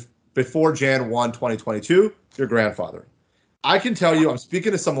before Jan 1, 2022, you're grandfathered. I can tell you, I'm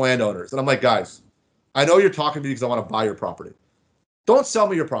speaking to some landowners, and I'm like, guys, I know you're talking to me because I want to buy your property. Don't sell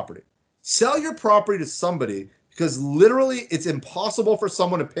me your property. Sell your property to somebody, because literally it's impossible for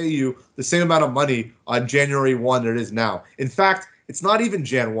someone to pay you the same amount of money on January 1 that it is now. In fact, it's not even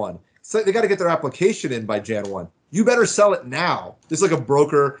Jan 1. So they got to get their application in by Jan 1. You better sell it now. This is like a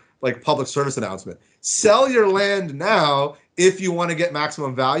broker, like public service announcement. Sell your land now if you want to get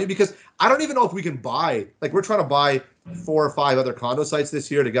maximum value, because I don't even know if we can buy, like we're trying to buy 4 or 5 other condo sites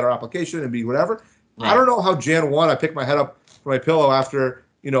this year to get our application and be whatever. Right. I don't know how Jan 1, I pick my head up from my pillow after,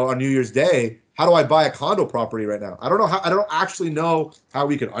 on New Year's Day. How do I buy a condo property right now? I don't actually know how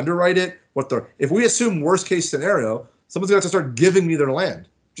we can underwrite it. If we assume worst case scenario, someone's gonna have to start giving me their land.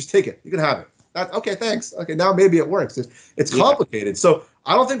 Just take it. You can have it. Okay, thanks. Okay, now maybe it works. It's complicated. So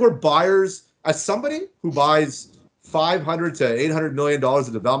I don't think we're buyers. As somebody who buys $500 to $800 million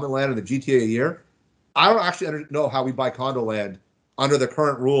of development land in the GTA a year, I don't actually know how we buy condo land under the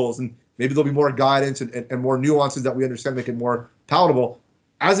current rules. And maybe there'll be more guidance and more nuances that we understand, make it more palatable.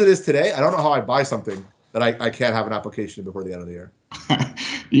 As it is today, I don't know how I buy something that I can't have an application before the end of the year.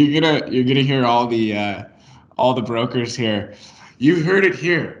 You're gonna hear all the brokers here. You heard it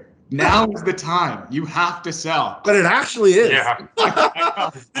here. Now is the time. You have to sell. But it actually is. Yeah.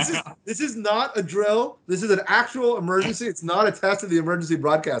 This is not a drill. This is an actual emergency. It's not a test of the emergency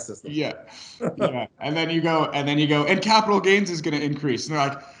broadcast system. Yeah. And then you go, and capital gains is going to increase. And they're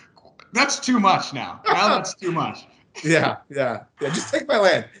like, that's too much now. Now that's too much. Yeah. Just take my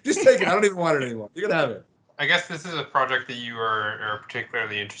land. Just take it. I don't even want it anymore. You can have it. I guess this is a project that you are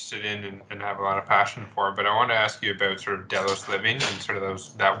particularly interested in and have a lot of passion for, but I want to ask you about sort of Delos Living and sort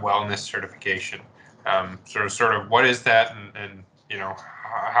of that wellness certification. Sort of what is that, and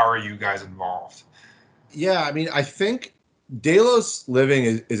how are you guys involved? Yeah, I mean, I think Delos Living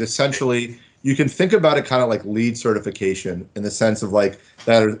is essentially, you can think about it kind of like LEED certification in the sense of like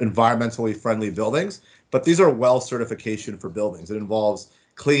that are environmentally friendly buildings, but these are well certification for buildings. It involves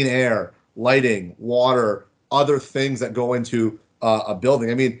clean air, lighting, water, other things that go into a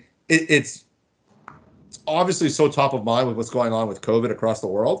building. I mean, it's obviously so top of mind with what's going on with COVID across the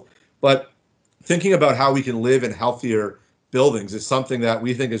world, but thinking about how we can live in healthier buildings is something that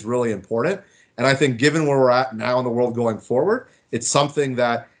we think is really important. And I think given where we're at now in the world going forward, it's something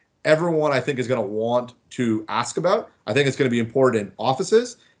that everyone I think is going to want to ask about. I think it's going to be important in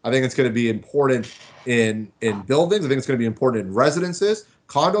offices. I think it's going to be important in buildings. I think it's going to be important in residences,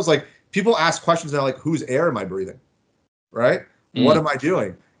 condos. Like people ask questions now, like whose air am I breathing? Right? What am I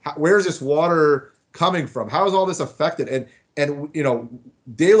doing? Where's this water coming from? How is all this affected? And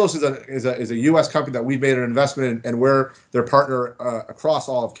Delos is a U.S. company that we've made an investment in, and we're their partner across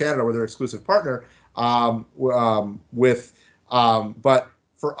all of Canada. We're their exclusive partner but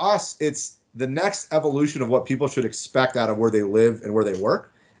for us, it's the next evolution of what people should expect out of where they live and where they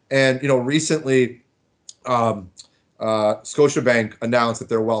work. And recently, Scotiabank announced that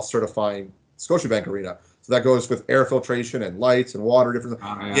they're well certifying Scotiabank Arena. So that goes with air filtration and lights and water. Different.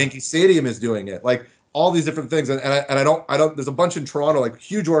 Yankee Stadium is doing it. Like all these different things. And I don't. There's a bunch in Toronto, like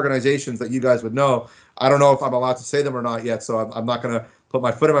huge organizations that you guys would know. I don't know if I'm allowed to say them or not yet. So I'm not going to put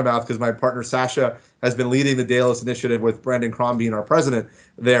my foot in my mouth because my partner Sasha has been leading the Delos initiative with Brendan Crombie and our president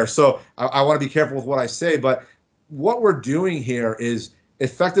there. So I want to be careful with what I say. But what we're doing here is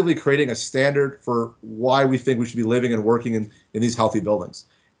effectively creating a standard for why we think we should be living and working in these healthy buildings.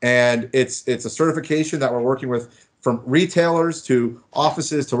 And it's a certification that we're working with from retailers to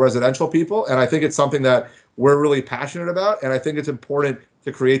offices to residential people. And I think it's something that we're really passionate about. And I think it's important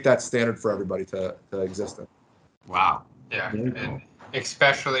to create that standard for everybody to exist in. Wow. Yeah. And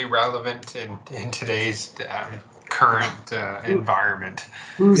especially relevant in today's current environment.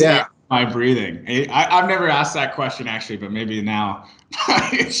 Who's air am I breathing? I've never asked that question actually, but maybe now.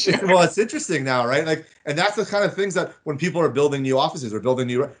 Well, it's interesting now, right? Like, and that's the kind of things that when people are building new offices or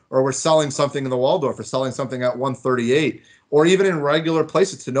or we're selling something in the Waldorf or selling something at 138 or even in regular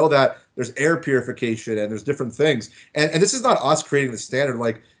places, to know that there's air purification and there's different things. And this is not us creating the standard.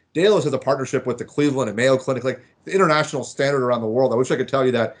 Like Delos has a partnership with the Cleveland and Mayo Clinic, like the international standard around the world. I wish I could tell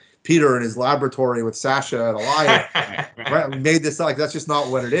you that Peter in his laboratory with Sasha and Elias right, we made this up. Like that's just not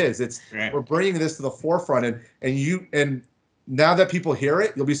what it is. It's We're bringing this to the forefront, and now that people hear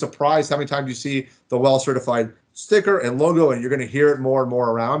it, you'll be surprised how many times you see the well certified sticker and logo, and you're going to hear it more and more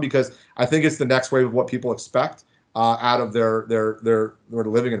around, because I think it's the next wave of what people expect out of their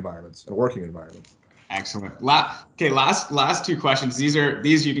living environments and working environments. Excellent. Last two questions.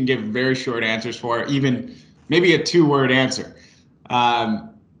 These you can give very short answers for, even maybe a 2-word answer.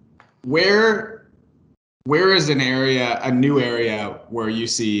 Where is a new area where you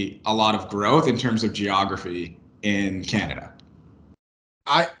see a lot of growth in terms of geography in Canada?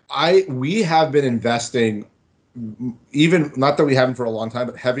 We have been investing, even not that we haven't for a long time,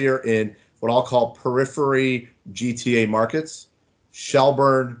 but heavier in what I'll call periphery GTA markets: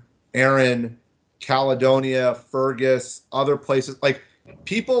 Shelburne, Erin, Caledonia, Fergus, other places. Like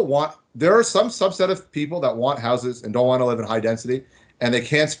there are some subset of people that want houses and don't want to live in high density, and they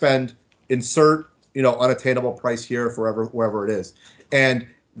can't insert unattainable price here for wherever it is. And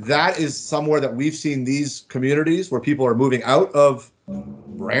that is somewhere that we've seen these communities where people are moving out of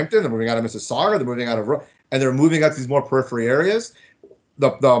Brampton, they're moving out of Mississauga, they're moving out of, and they're moving out to these more periphery areas.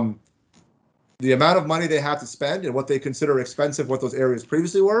 The amount of money they have to spend and what they consider expensive, what those areas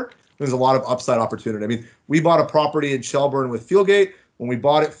previously were, there's a lot of upside opportunity. I mean, we bought a property in Shelburne with Fieldgate. When we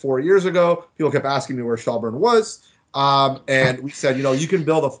bought it 4 years ago, people kept asking me where Shelburne was, and we said, you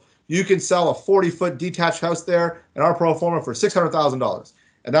can sell a 40-foot detached house there, and our pro forma for $600,000.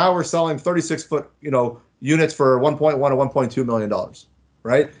 And now we're selling 36-foot, units for $1.1 or $1.2 million,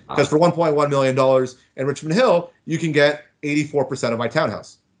 right? Because for $1.1 million in Richmond Hill, you can get 84% of my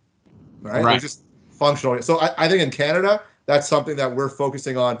townhouse, right? They're just functional. So I think in Canada, that's something that we're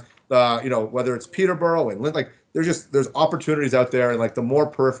focusing on. Whether it's Peterborough and like there's opportunities out there, and like the more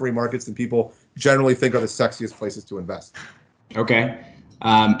periphery markets that people generally think are the sexiest places to invest. Okay.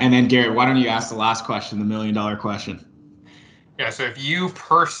 And then Garrett, why don't you ask the last question, the $1 million question? Yeah, so if you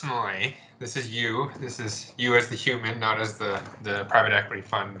personally, this is you as the human, not as the private equity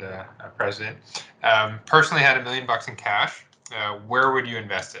fund president, personally had $1 million in cash, where would you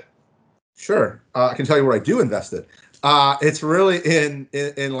invest it? Sure. I can tell you where I do invest it. It's really in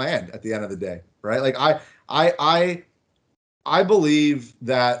land at the end of the day, right? Like I believe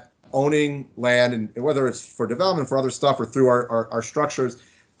that owning land, and whether it's for development, for other stuff, or through our structures,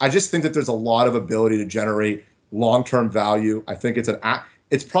 I just think that there's a lot of ability to generate long-term value. I think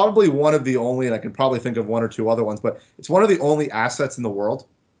it's probably one of the only, and I can probably think of one or two other ones, but it's one of the only assets in the world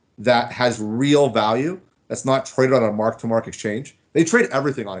that has real value that's not traded on a mark-to-market exchange. They trade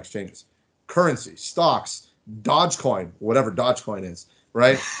everything on exchanges: currency, stocks, Dogecoin, whatever Dogecoin is,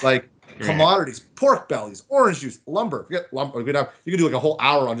 right? Like commodities, pork bellies, orange juice, lumber. Forget lumber. You could do like a whole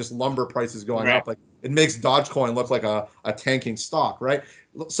hour on just lumber prices going up. Like it makes Dogecoin look like a tanking stock, right?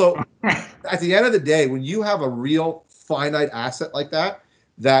 So at the end of the day, when you have a real finite asset like that,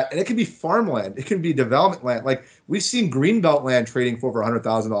 and it can be farmland, it can be development land. Like we've seen greenbelt land trading for over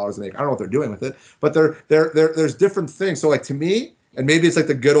 $100,000 an acre. I don't know what they're doing with it, but there's different things. So like to me, and maybe it's like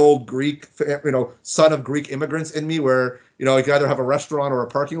the good old Greek, son of Greek immigrants in me, where you can either have a restaurant or a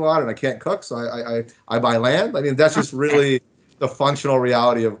parking lot, and I can't cook, so I buy land. I mean, that's just really the functional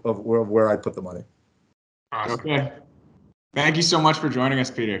reality of where I put the money. Awesome. Okay. Thank you so much for joining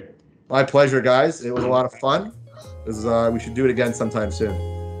us, Peter. My pleasure, guys. It was a lot of fun. We should do it again sometime soon.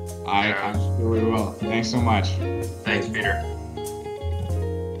 I'm sure we will. Thanks so much. Thanks, Peter.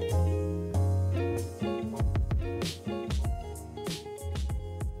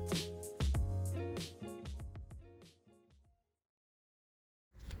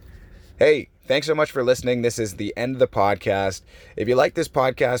 Hey, thanks so much for listening. This is the end of the podcast. If you like this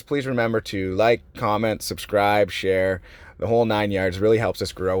podcast, please remember to like, comment, subscribe, share. The whole 9 yards really helps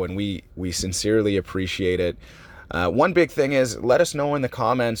us grow, and we sincerely appreciate it. One big thing is let us know in the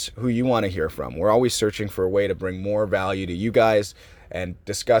comments who you want to hear from. We're always searching for a way to bring more value to you guys and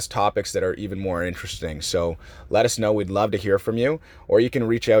discuss topics that are even more interesting. So let us know. We'd love to hear from you, or you can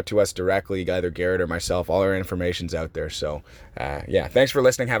reach out to us directly, either Garrett or myself. All our information's out there. So yeah, thanks for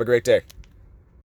listening. Have a great day.